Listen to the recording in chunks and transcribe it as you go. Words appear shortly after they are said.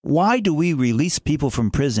Why do we release people from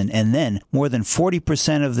prison and then, more than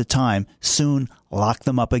 40% of the time, soon lock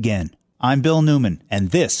them up again? I'm Bill Newman, and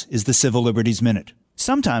this is the Civil Liberties Minute.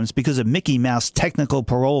 Sometimes because of Mickey Mouse technical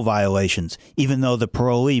parole violations, even though the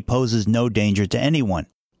parolee poses no danger to anyone.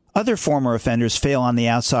 Other former offenders fail on the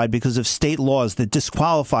outside because of state laws that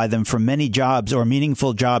disqualify them from many jobs or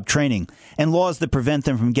meaningful job training, and laws that prevent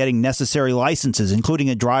them from getting necessary licenses, including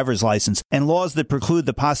a driver's license, and laws that preclude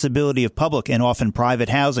the possibility of public and often private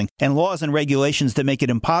housing, and laws and regulations that make it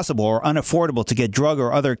impossible or unaffordable to get drug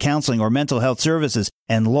or other counseling or mental health services,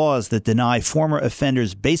 and laws that deny former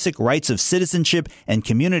offenders basic rights of citizenship and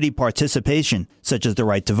community participation, such as the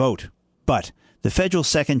right to vote. But the Federal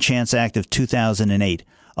Second Chance Act of 2008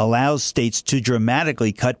 allows states to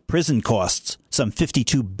dramatically cut prison costs, some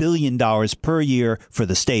 $52 billion per year for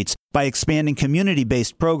the states, by expanding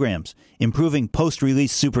community-based programs, improving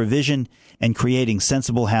post-release supervision, and creating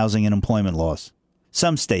sensible housing and employment laws.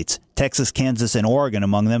 Some states, Texas, Kansas, and Oregon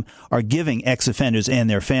among them, are giving ex-offenders and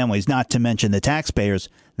their families, not to mention the taxpayers,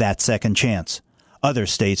 that second chance. Other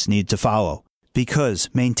states need to follow. Because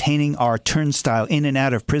maintaining our turnstile in and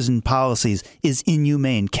out of prison policies is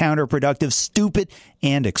inhumane, counterproductive, stupid,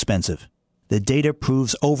 and expensive. The data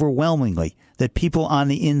proves overwhelmingly that people on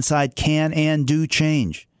the inside can and do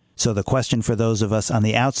change. So the question for those of us on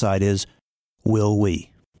the outside is, will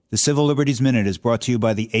we? The Civil Liberties Minute is brought to you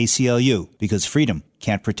by the ACLU, because freedom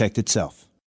can't protect itself.